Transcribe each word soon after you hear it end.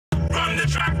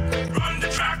run the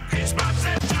track, it's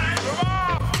bobsled time.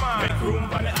 Come on, make room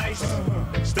on the ice.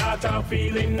 Start out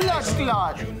feeling nice.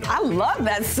 I love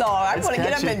that song. I want to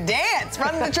get up and dance.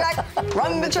 Run the track,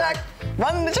 run the track,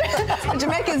 run the track. The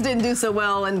Jamaicans didn't do so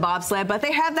well in bobsled, but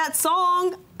they have that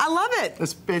song. I love it.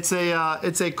 It's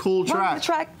a cool track. Run the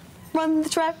track, run the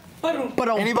track.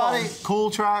 Anybody?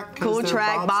 Cool track? Cool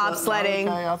track,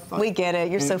 bobsledding. Okay, we get it.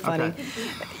 You're so funny. Okay.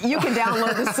 You can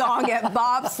download the song at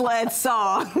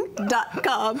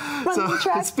bobsledsong.com. Run the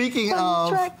track. Speaking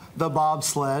of the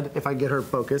bobsled, if I get her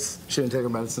focus, she didn't take her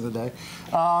medicine today.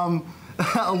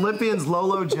 Olympians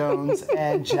Lolo Jones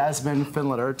and Jasmine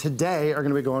Finletter today are going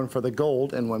to be going for the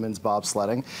gold in women's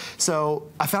bobsledding.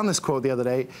 So I found this quote the other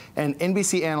day, and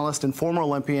NBC analyst and former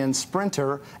Olympian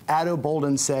sprinter Ado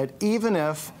Bolden said, even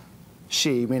if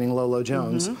she, meaning Lolo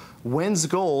Jones, wins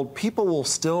gold, people will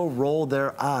still roll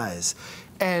their eyes.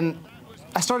 And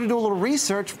I started to do a little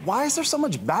research. Why is there so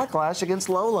much backlash against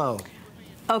Lolo?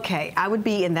 Okay, I would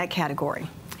be in that category.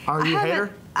 Are you a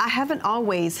hater? I haven't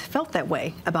always felt that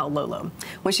way about Lolo.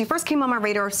 When she first came on my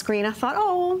radar screen, I thought,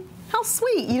 oh, how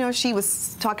sweet. You know, she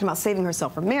was talking about saving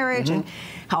herself for marriage and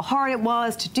how hard it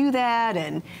was to do that.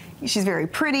 And she's very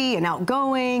pretty and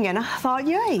outgoing. And I thought,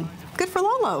 yay, good for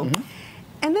Lolo.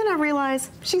 And then I realized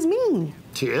she's mean.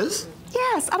 She is?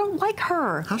 Yes, I don't like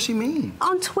her. How's she mean?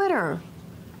 On Twitter.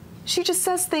 She just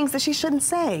says things that she shouldn't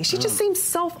say. She just seems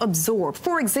self-absorbed.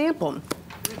 For example,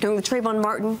 during the Trayvon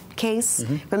Martin case,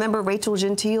 remember Rachel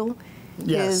Gentile?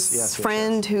 His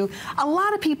friend who, a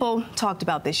lot of people talked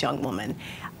about this young woman.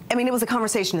 I mean, it was a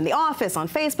conversation in the office, on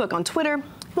Facebook, on Twitter.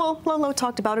 Well, Lolo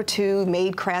talked about her too,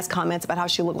 made crass comments about how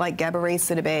she looked like Gabourey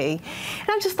Sidibe. And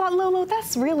I just thought, Lolo,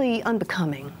 that's really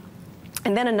unbecoming.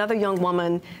 And then another young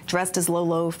woman dressed as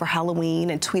Lolo for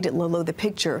Halloween and tweeted Lolo the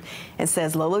picture and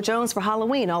says, Lolo Jones for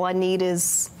Halloween. All I need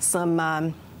is some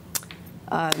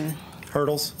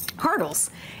hurdles.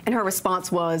 And her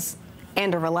response was,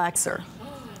 and a relaxer.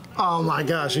 Oh my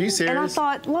gosh, are you serious? And I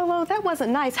thought, Lolo, that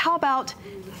wasn't nice. How about,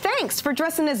 thanks for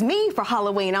dressing as me for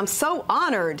Halloween. I'm so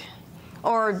honored.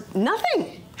 Or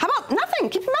nothing. How about nothing?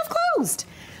 Keep your mouth closed.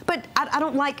 But I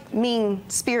don't like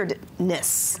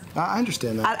mean-spiritedness. I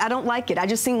understand that. I don't like it. It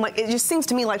just seems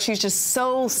to me like she's just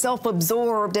so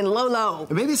self-absorbed in Lolo.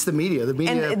 Maybe it's the media. The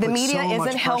media, and the media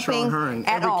isn't helping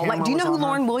at all. Like, do you know who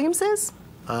Lauren Williams is?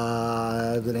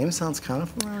 The name sounds kind of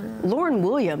familiar. Lauren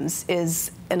Williams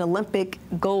is an Olympic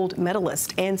gold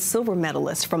medalist and silver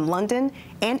medalist from London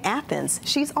and Athens.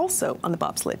 She's also on the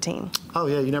bobsled team. Oh,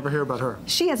 yeah, you never hear about her.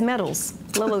 She has medals.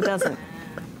 Lolo doesn't.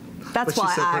 That's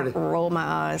why I roll my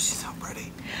eyes. She's so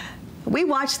pretty. We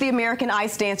watched the American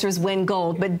ice dancers win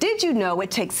gold, but did you know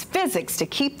it takes physics to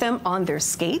keep them on their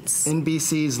skates?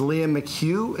 NBC's Leah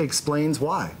McHugh explains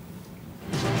why.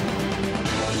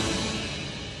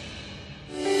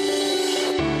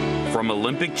 From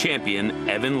Olympic champion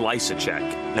Evan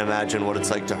Lysacek. Imagine what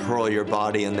it's like to hurl your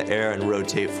body in the air and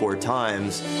rotate 4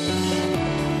 times.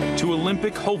 To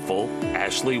Olympic hopeful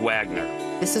Ashley Wagner.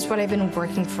 This is what I've been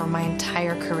working for my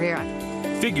entire career.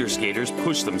 Figure skaters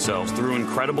push themselves through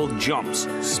incredible jumps,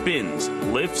 spins,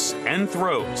 lifts, and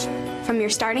throws. From your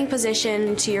starting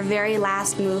position to your very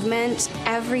last movement,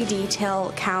 every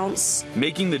detail counts.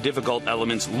 Making the difficult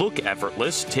elements look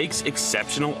effortless takes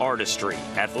exceptional artistry,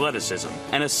 athleticism,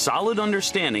 and a solid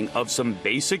understanding of some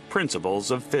basic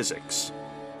principles of physics.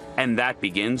 And that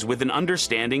begins with an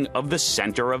understanding of the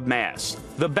center of mass,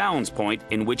 the balance point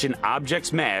in which an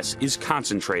object's mass is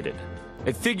concentrated.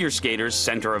 A figure skater's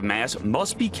center of mass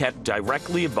must be kept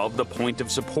directly above the point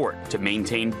of support to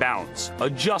maintain balance,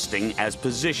 adjusting as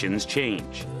positions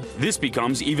change. This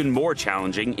becomes even more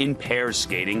challenging in pairs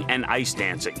skating and ice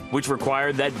dancing, which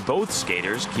require that both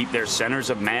skaters keep their centers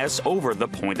of mass over the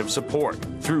point of support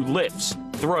through lifts,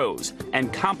 throws,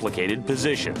 and complicated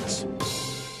positions.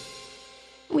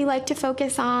 We like to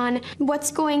focus on what's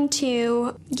going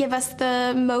to give us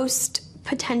the most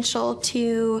potential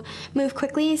to move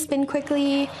quickly, spin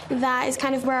quickly. That is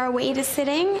kind of where our weight is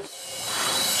sitting.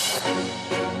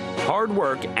 Hard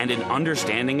work and an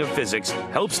understanding of physics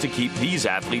helps to keep these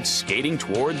athletes skating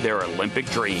toward their Olympic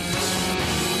dreams.